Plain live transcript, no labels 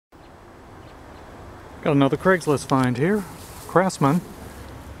Got another Craigslist find here. Craftsman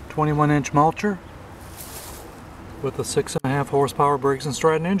 21-inch mulcher with a 6.5 horsepower Briggs and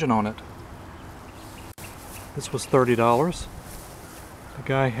Stratton engine on it. This was $30. The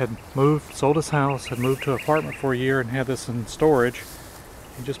guy had sold his house, had moved to an apartment for a year and had this in storage.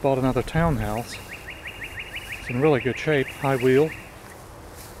 He just bought another townhouse. It's in really good shape, high wheel.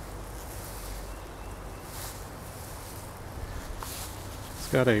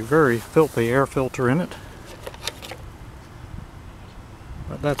 It's got a very filthy air filter in it,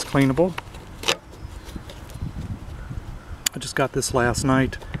 but that's cleanable. I just got this last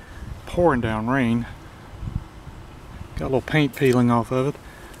night, pouring down rain. Got a little paint peeling off of it.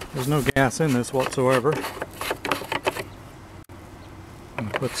 There's no gas in this whatsoever.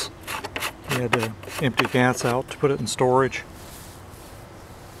 And he had to empty gas out to put it in storage.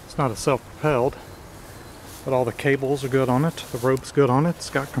 It's not a self-propelled, but all the cables are good on it. The rope's good on it. It's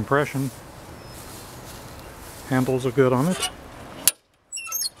got compression. Handles are good on it.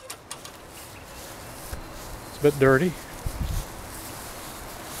 It's a bit dirty.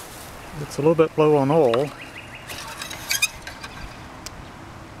 It's a little bit low on oil.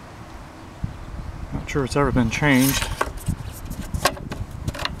 Not sure it's ever been changed.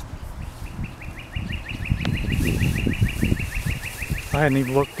 I hadn't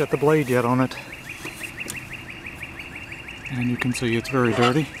even looked at the blade yet on it. And you can see it's very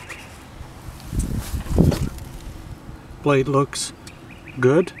dirty. Blade looks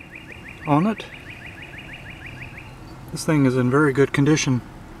good on it. This thing is in very good condition.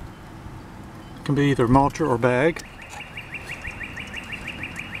 It can be either mulcher or bag.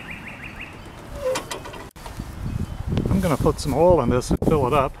 I'm going to put some oil in this and fill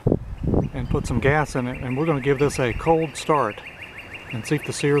it up and put some gas in it, and we're going to give this a cold start and see if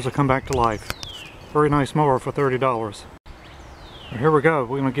the Sears will come back to life. Very nice mower for $30. Here we go.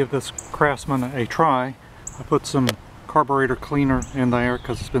 We're going to give this Craftsman a try. I put some carburetor cleaner in there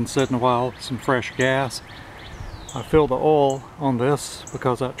because it's been sitting a while, some fresh gas. I filled the oil on this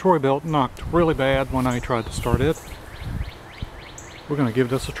because that Troy belt knocked really bad when I tried to start it. We're going to give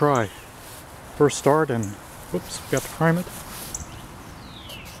this a try. First start, and whoops, got to prime it.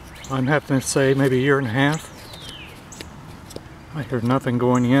 I'm having to say maybe a year and a half. I hear nothing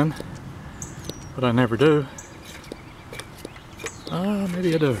going in, but I never do.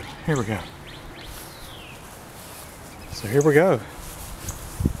 Maybe I do. Here we go. So here we go.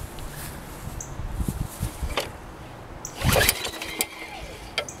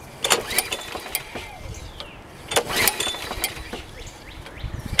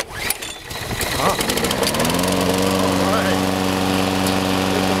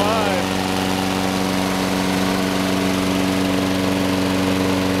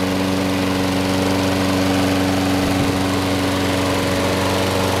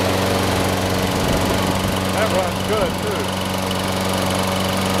 Good too.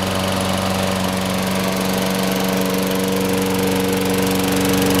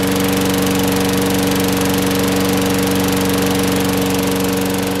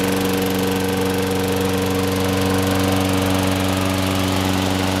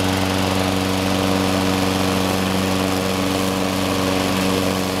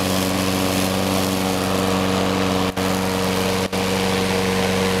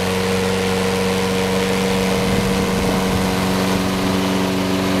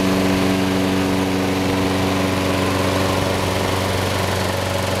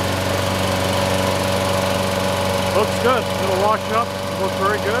 Looks good. It'll wash up. It looks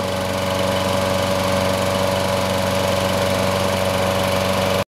very good.